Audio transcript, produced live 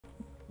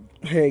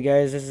Hey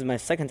guys, this is my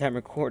second time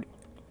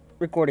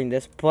recording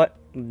this, but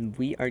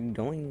we are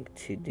going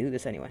to do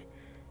this anyway.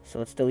 So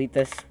let's delete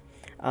this.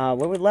 Where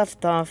we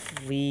left off,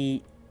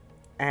 we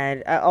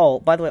add.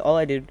 Oh, by the way, all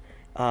I did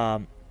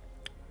um,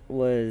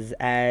 was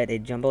add a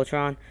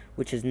jumbotron,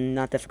 which is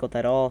not difficult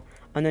at all.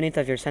 Underneath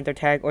of your center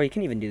tag, or you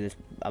can even do this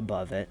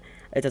above it.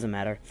 It doesn't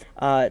matter.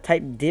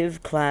 Type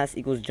div class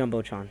equals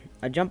jumbotron.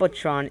 A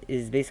jumbotron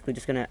is basically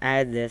just gonna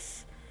add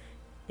this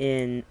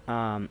in.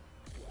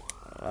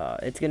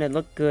 It's gonna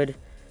look good.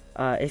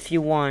 If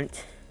you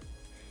want,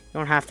 you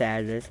don't have to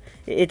add this.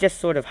 It just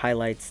sort of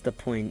highlights the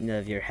point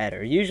of your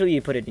header. Usually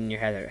you put it in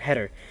your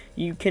header.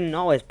 You can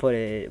always put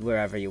it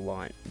wherever you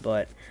want,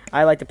 but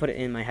I like to put it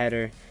in my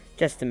header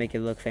just to make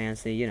it look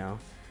fancy, you know.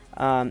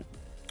 Um,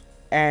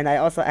 and I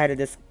also added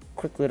this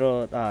quick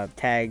little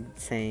tag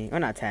saying, or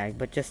not tag,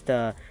 but just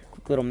a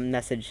quick little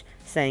message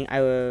saying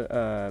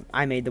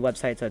I made the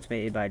website, so it's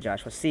made by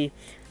Joshua C.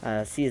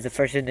 C is the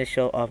first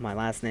initial of my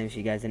last name, if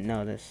you guys didn't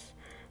know this.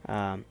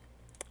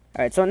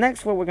 Alright, so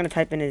next what we're going to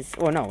type in is,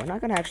 oh no, we're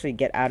not going to actually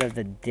get out of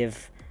the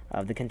div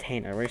of the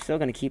container. We're still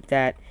going to keep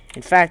that.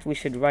 In fact, we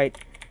should write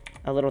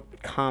a little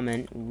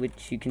comment,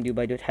 which you can do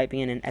by typing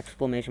in an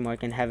exclamation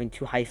mark and having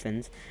two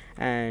hyphens,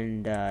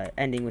 and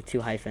ending with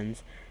two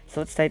hyphens.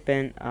 So let's type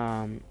in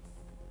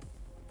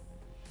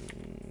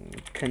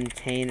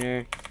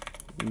container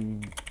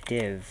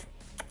div,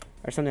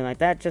 or something like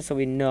that, just so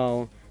we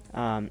know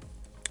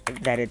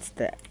that it's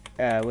the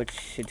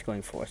which it's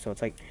going for. So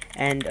it's like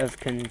end of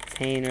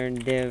container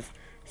div,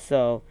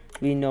 so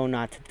we know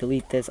not to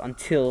delete this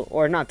until,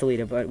 or not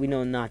delete it, but we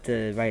know not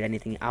to write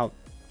anything out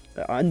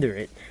under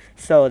it,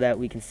 so that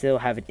we can still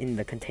have it in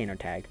the container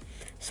tag.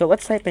 So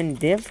let's type in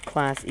div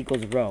class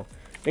equals row.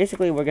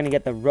 Basically we're going to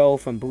get the row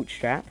from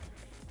Bootstrap,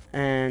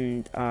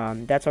 and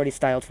that's already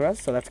styled for us,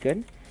 so that's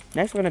good.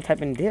 Next we're going to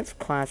type in div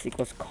class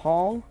equals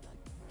column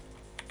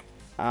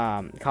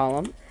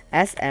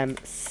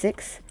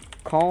sm6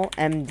 call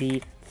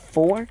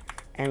md4,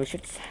 and we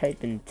should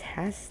type in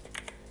test,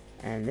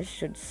 and this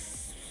should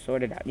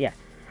sort it out. Yeah.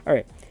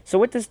 Alright, so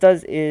what this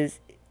does is,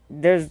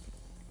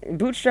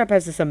 Bootstrap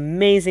has this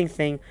amazing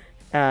thing.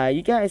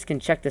 You guys can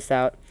check this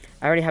out.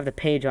 I already have the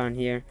page on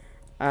here,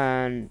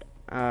 and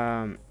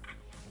what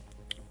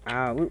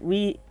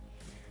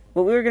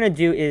we're gonna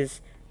do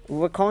is,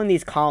 we're calling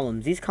these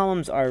columns. These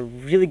columns are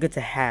really good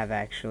to have,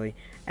 actually,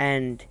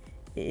 and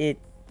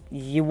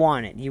you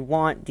want it. You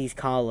want these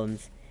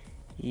columns.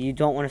 You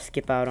don't want to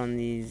skip out on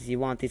these. You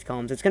want these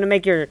columns. It's gonna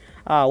make your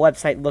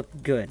website look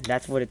good.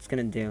 That's what it's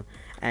gonna do,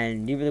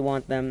 and you really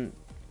want them.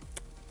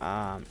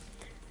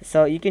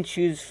 So you can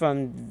choose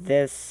from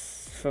these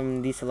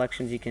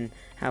selections. You can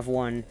have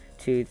 1,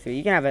 2, 3.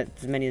 You can have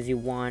as many as you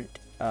want,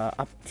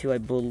 up to, I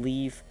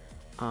believe,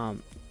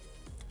 1,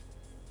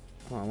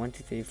 2,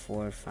 3,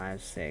 4,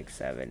 5, 6,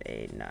 7,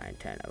 8, 9,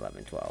 10,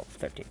 11, 12,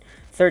 13.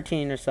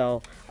 13 or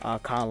so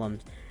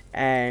columns.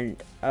 And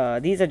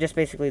these are just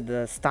basically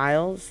the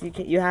styles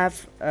you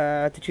have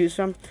to choose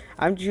from.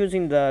 I'm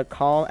choosing the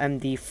call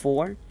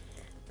MD4.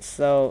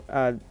 So,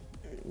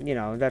 you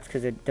know, that's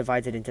because it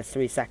divides it into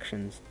 3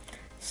 sections.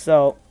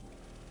 So,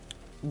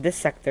 this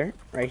sector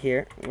right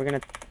here, we're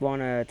going to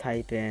want to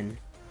type in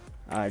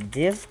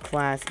div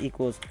class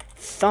equals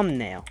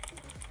thumbnail.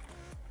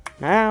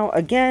 Now,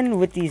 again,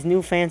 with these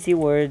new fancy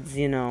words,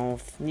 you know,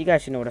 you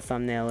guys should know what a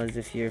thumbnail is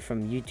if you're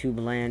from YouTube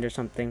land or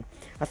something.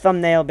 A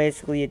thumbnail,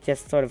 basically, it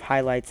just sort of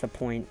highlights a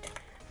point.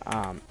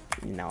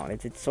 You know,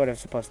 it's sort of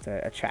supposed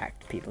to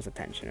attract people's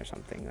attention or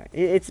something.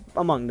 It's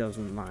among those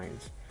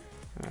lines.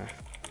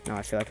 Now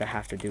I feel like I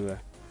have to do a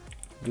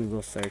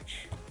Google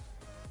search.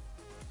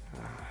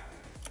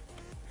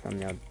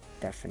 Thumbnail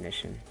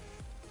definition.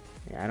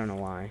 Yeah, I don't know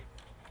why.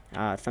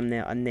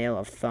 Thumbnail, a nail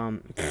of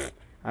thumb.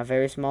 A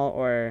very small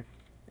or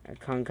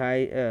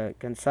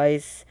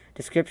concise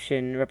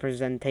description,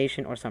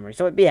 representation, or summary.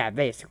 So yeah,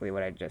 basically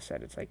what I just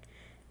said. It's like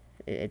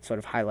it sort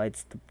of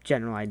highlights the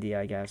general idea,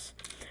 I guess.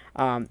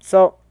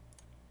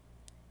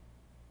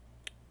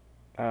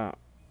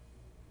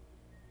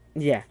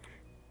 Yeah.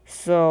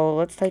 So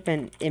let's type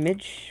in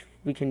image.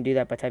 We can do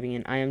that by typing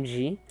in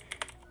img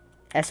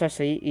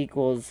src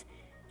equals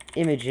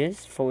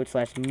images /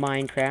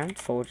 Minecraft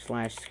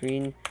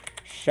 /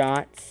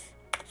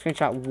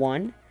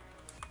 screenshot1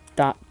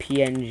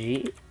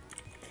 .png.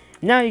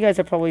 Now you guys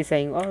are probably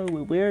saying, oh,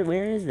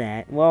 where is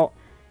that? Well,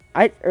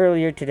 I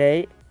earlier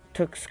today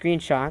took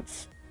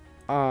screenshots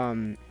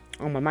on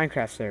my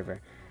Minecraft server.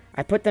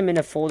 I put them in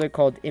a folder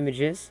called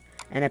images,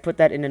 and I put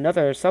that in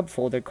another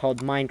subfolder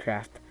called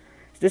Minecraft.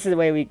 This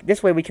way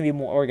we can be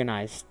more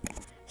organized.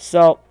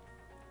 So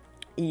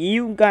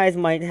you guys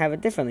might have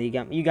it differently.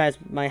 You guys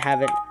might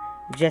have it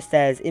just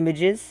as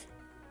images.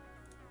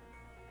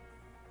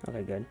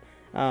 Okay, good.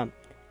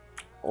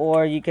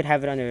 Or you could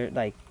have it under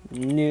like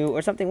new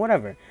or something,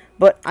 whatever.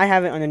 But I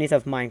have it underneath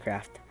of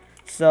Minecraft,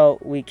 so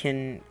we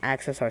can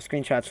access our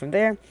screenshots from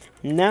there.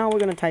 Now we're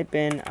gonna type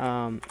in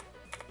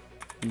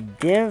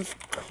div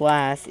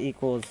class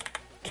equals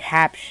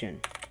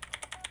caption.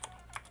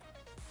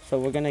 So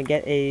we're gonna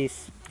get a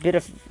bit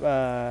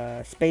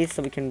of space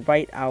so we can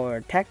write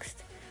our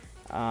text.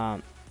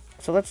 So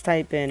let's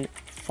type in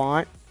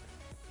font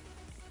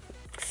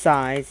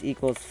size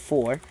equals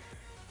 4.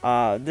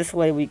 This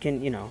way we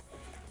can,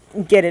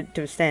 get it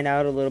to stand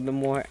out a little bit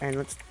more. And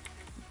let's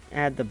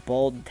add the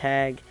bold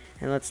tag,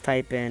 and let's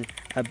type in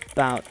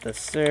about the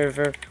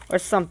server or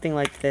something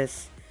like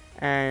this,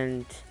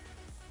 and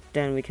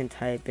then we can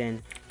type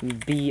in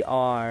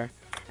BR,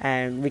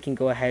 and we can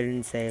go ahead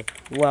and say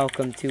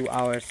welcome to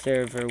our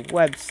server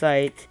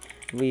website.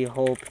 We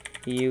hope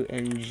you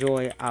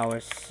enjoy our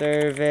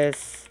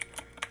service,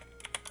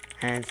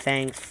 and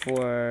thanks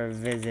for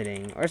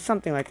visiting, or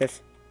something like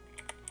this.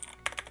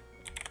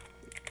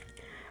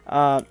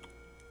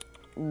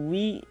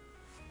 We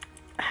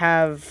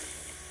have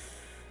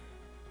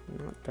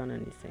not done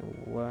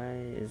anything. Why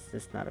is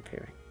this not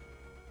appearing?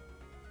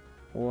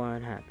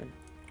 What happened?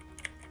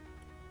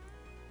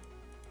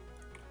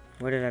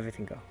 Where did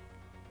everything go?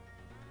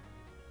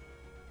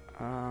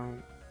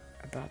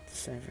 About the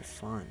server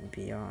font,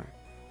 BR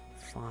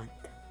font.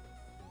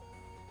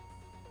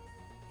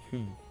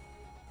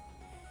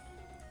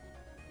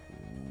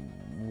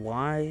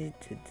 Why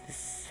did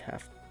this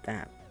have to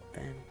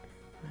happen?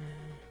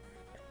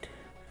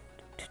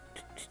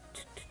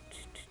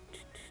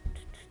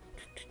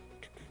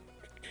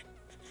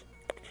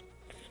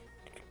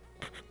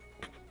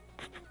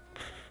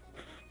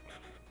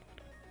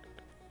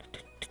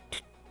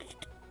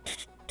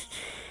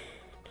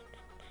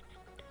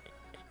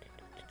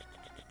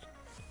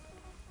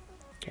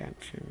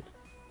 Caption,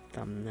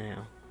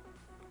 thumbnail.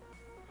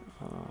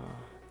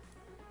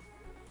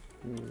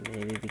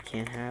 Maybe we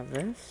can't have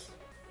this.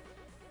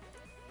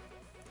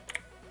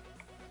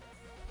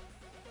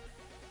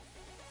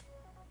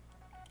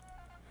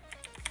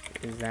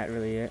 Is that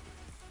really it?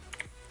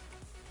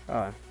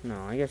 Oh,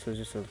 no, I guess it was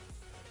just a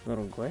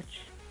little glitch.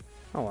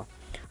 Oh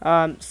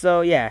well.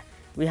 So yeah,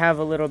 we have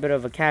a little bit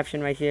of a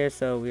caption right here,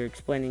 so we're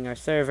explaining our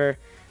server.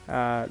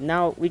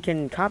 Now we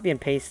can copy and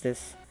paste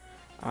this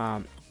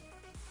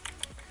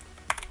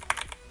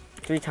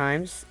 3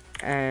 times,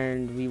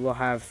 and we will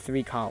have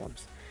 3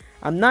 columns.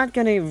 I'm not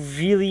gonna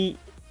really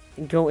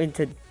go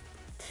into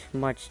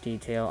much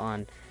detail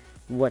on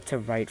what to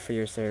write for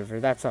your server.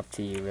 That's up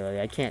to you, really.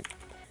 I can't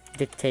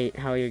dictate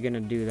how you're gonna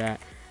do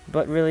that,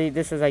 but really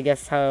this is, I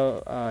guess,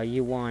 how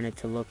you want it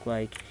to look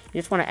like.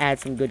 You just want to add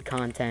some good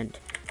content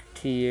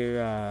to your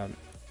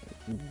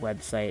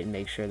website and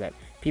make sure that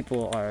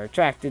people are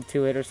attracted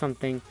to it or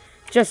something,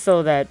 just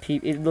so that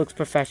it looks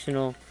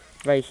professional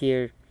right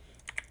here.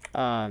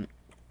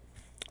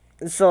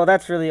 So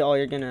that's really all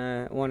you're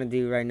gonna want to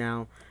do right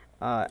now.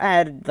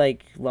 Add,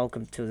 like,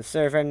 welcome to the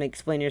server, and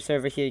explain your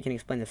server. Here you can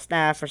explain the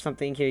staff or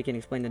something. Here you can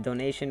explain the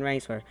donation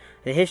ranks or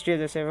the history of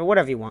the server,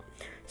 whatever you want.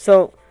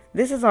 So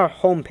this is our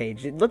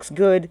homepage. It looks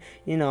good,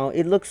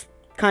 it looks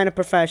kind of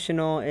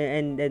professional,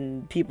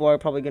 and people are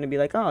probably going to be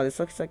like, oh, this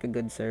looks like a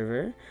good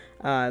server,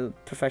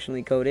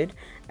 professionally coded.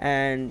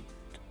 And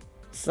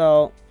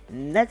so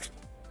next,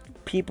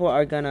 people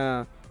are going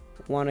to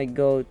want to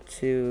go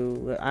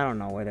to, I don't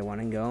know where they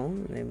want to go.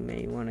 They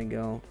may want to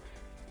go,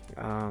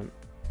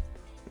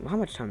 how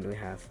much time do we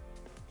have?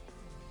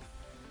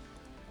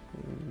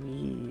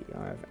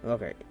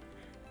 Okay.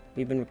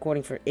 We've been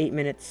recording for 8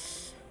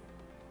 minutes.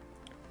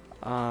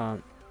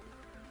 Let's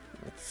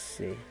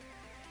see.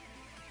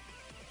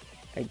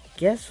 I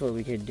guess what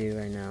we could do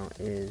right now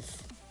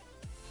is,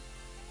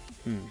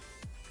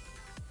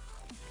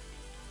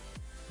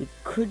 we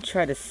could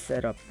try to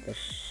set up the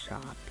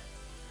shop.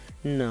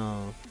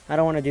 No, I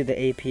don't want to do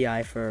the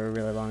API for a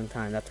really long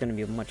time. That's going to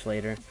be much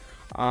later.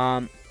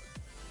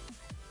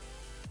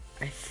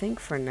 I think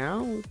for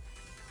now,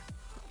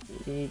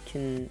 we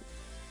can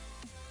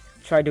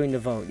try doing the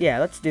vote. Yeah,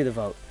 let's do the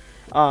vote.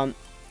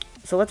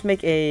 So let's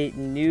make a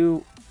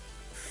new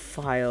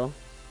file.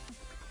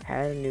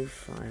 Add a new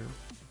file.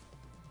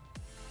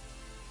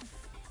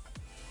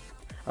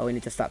 Oh, we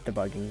need to stop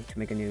debugging to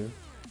make a new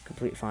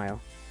complete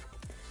file.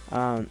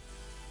 Now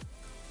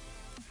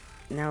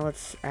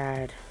let's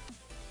add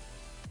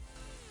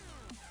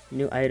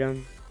new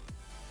item,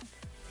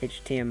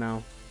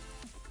 HTML,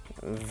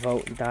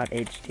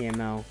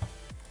 vote.html.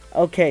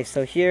 Okay,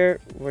 so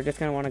here we're just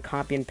gonna want to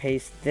copy and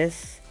paste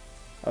this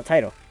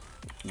title,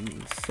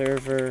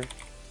 server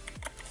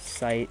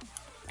site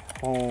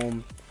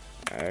home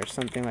or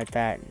something like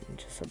that,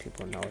 just so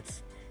people know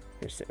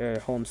it's your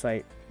home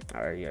site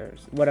or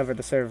yours, whatever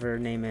the server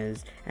name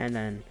is, and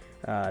then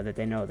that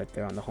they know that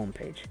they're on the home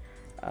page.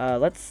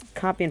 Let's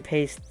copy and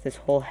paste this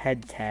whole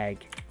head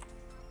tag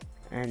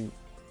and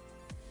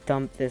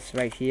dump this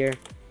right here,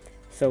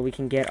 so we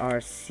can get our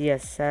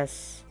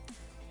CSS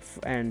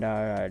and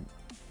our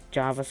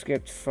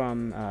JavaScript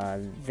from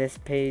this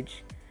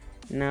page.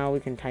 Now we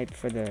can type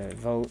for the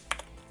vote,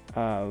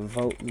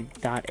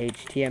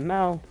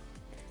 vote.html.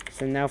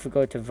 So now if we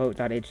go to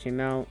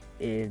vote.html,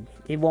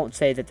 it won't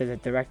say that there's a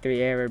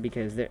directory error,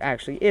 because there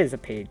actually is a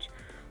page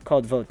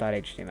called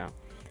vote.html.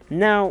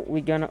 Now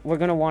we're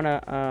gonna want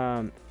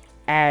to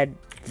add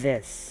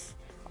this,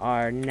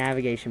 our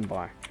navigation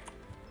bar.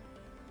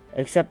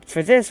 Except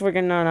for this, we're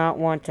gonna not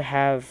want to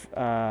have,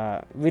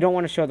 we don't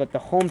want to show that the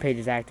home page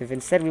is active.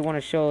 Instead, we want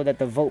to show that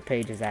the vote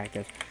page is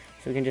active.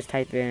 So we can just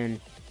type in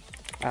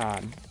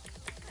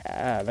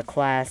the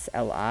class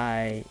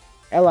li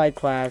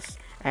class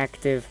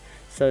active.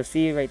 So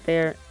see right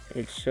there,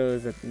 it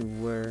shows that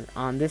we're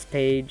on this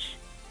page.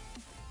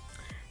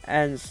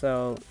 And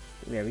so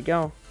there we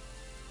go.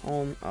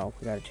 Home. Oh,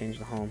 we gotta change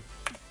the home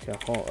to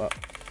whole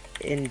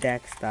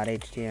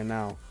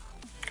index.html.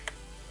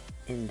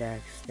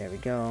 Index. There we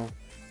go.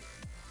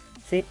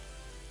 See,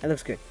 that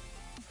looks good.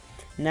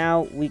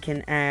 Now we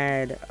can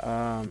add.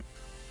 I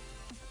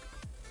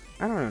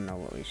don't know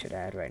what we should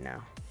add right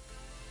now.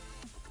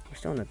 We're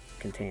still in the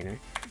container,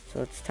 so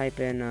let's type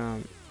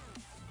in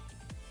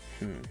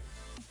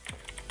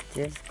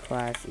div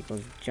class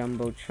equals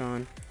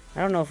jumbotron.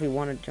 I don't know if we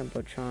want a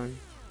jumbotron.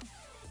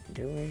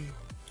 Do we?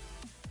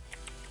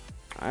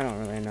 I don't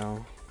really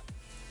know.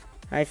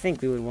 I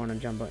think we would want a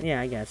jumbo. Yeah,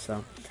 I guess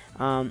so.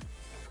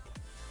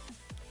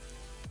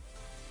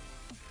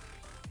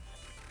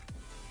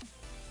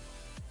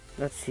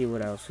 Let's see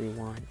what else we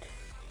want.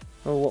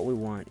 Oh, what we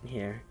want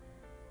here.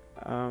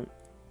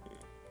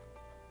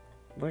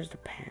 Where's the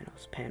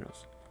panels?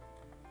 Panels.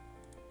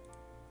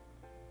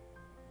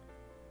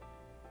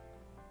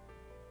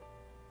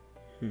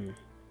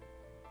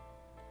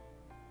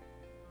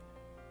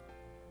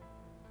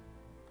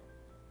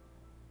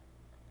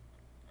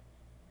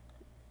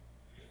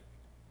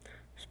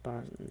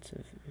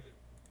 Responsive.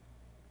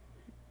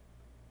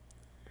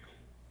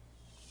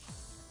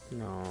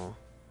 No.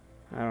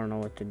 I don't know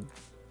what to.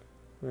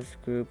 List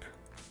group.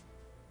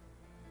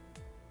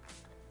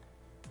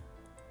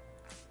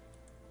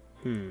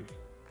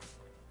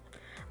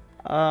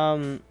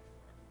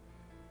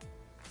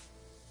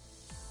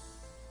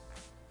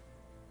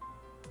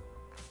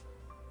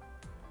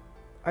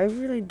 I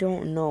really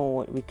don't know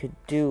what we could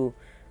do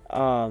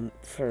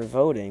for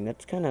voting.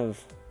 That's kind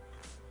of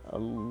a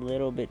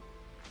little bit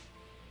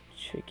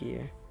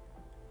trickier.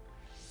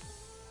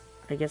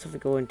 I guess if we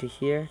go into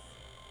here,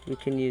 we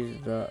can use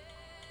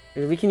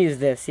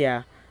this,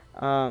 yeah.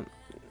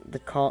 The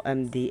call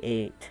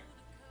MD8.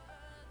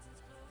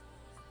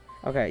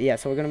 Okay, yeah,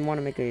 so we're gonna want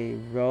to make a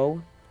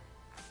row.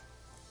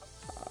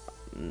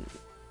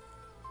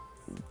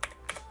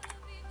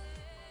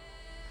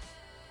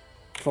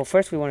 Well,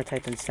 first we want to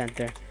type in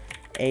center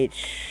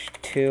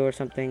H2 or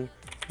something.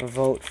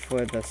 Vote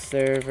for the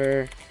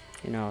server,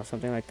 you know,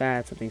 something like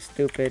that, something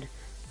stupid.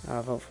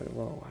 Vote for the.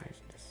 Whoa, why is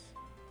this?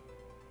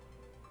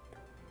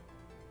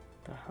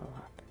 What the hell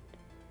happened?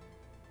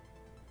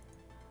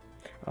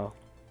 Oh.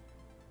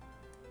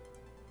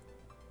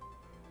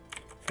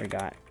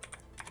 Forgot.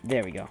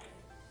 There we go.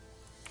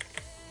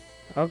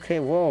 Okay,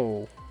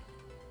 whoa.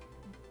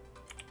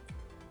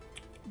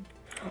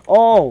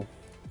 Oh!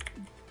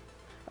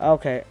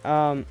 Okay,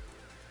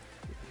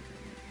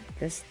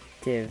 this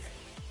div.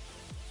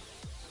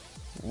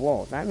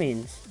 Whoa, that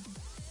means.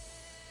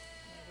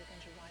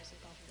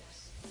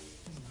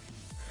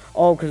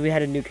 Oh, because we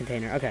had a new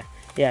container. Okay,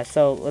 yeah,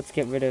 so let's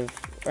get rid of,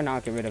 or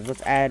not get rid of,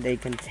 let's add a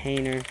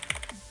container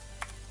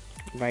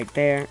right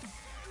there.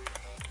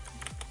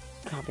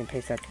 Copy and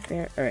paste that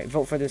there. Alright,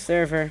 vote for the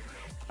server.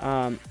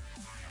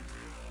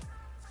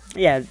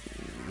 Yeah,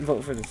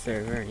 vote for the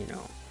server, you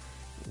know.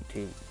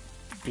 Do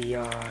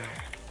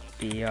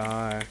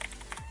BR,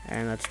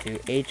 and let's do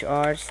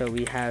HR, so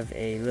we have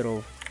a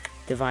little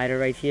divider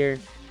right here.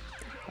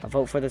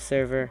 Vote for the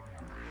server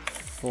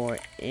for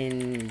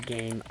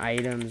in-game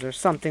items or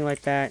something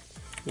like that.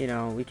 You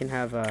know, we can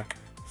have a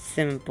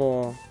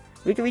simple.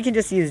 We can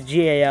just use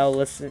GA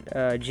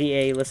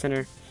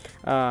listener,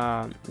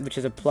 which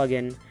is a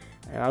plugin.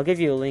 I'll give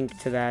you a link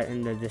to that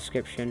in the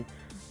description.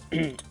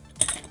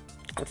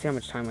 Let's see how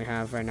much time we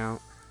have right now.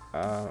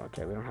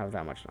 Okay, we don't have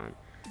that much time.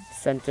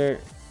 Center.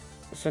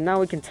 So now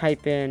we can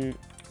type in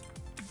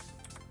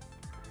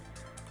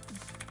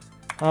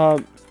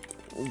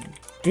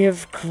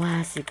div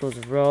class equals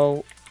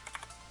row,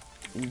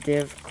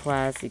 div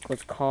class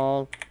equals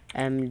call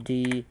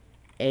md8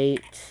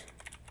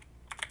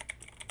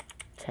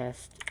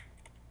 test.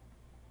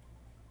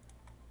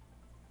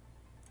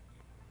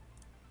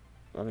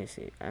 Let me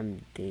see,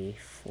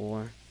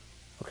 md4.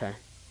 Okay.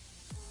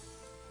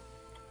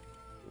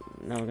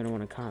 Now we're gonna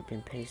want to copy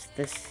and paste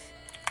this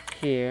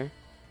here.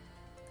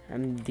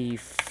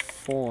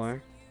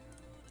 MD4,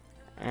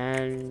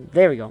 and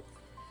there we go.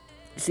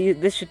 See,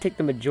 this should take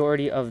the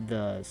majority of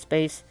the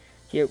space.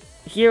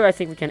 Here I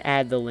think we can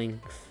add the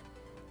links.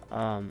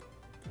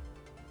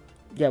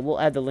 Yeah, we'll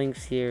add the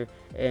links here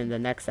in the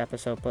next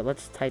episode, but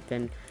let's type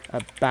in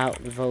about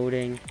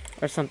voting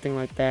or something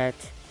like that,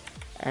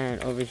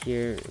 and over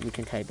here we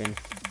can type in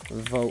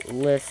vote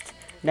list.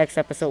 Next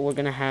episode we're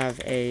gonna have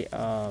a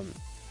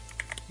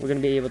we're gonna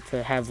be able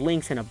to have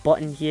links and a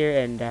button here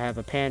and have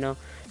a panel.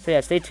 So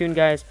yeah, stay tuned,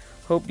 guys.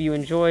 Hope you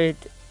enjoyed,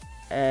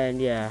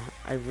 and yeah,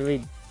 I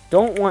really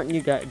don't want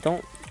you guys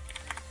don't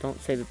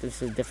say that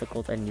this is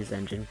difficult and use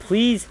engine.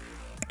 Please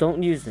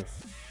don't use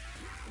this,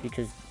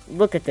 because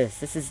look at this.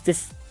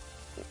 This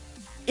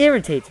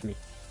irritates me.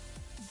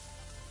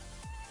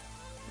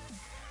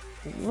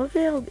 Look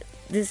at how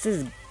this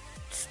is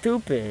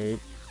stupid.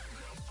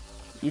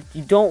 You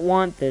don't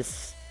want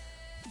this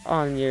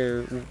on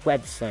your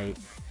website.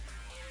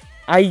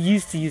 I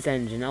used to use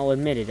Engine, I'll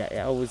admit it.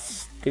 That was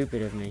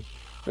stupid of me.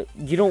 But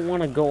you don't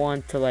want to go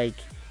on to, like,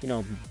 you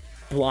know,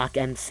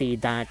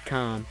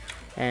 blockmc.com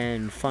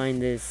and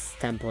find this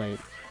template.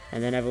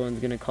 And then everyone's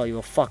going to call you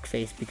a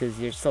fuckface because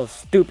you're so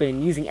stupid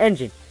in using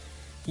Engine.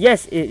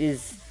 Yes, it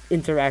is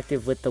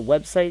interactive with the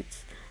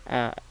websites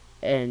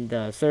and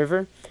the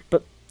server,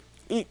 but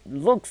it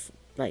looks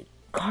like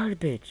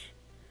garbage.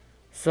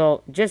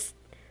 So just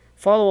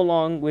follow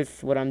along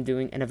with what I'm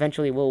doing, and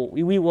eventually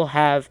we will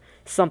have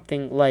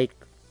something like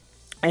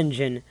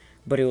Engine,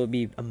 but it will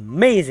be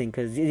amazing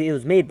because it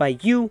was made by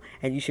you,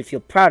 and you should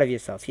feel proud of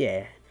yourself.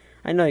 Yeah,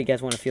 I know you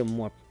guys want to feel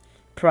more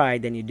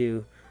pride than you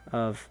do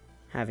of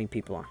having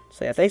people on.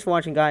 So yeah, thanks for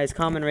watching, guys.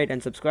 Comment, rate,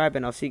 and subscribe,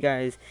 and I'll see you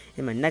guys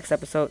in my next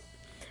episode.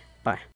 Bye.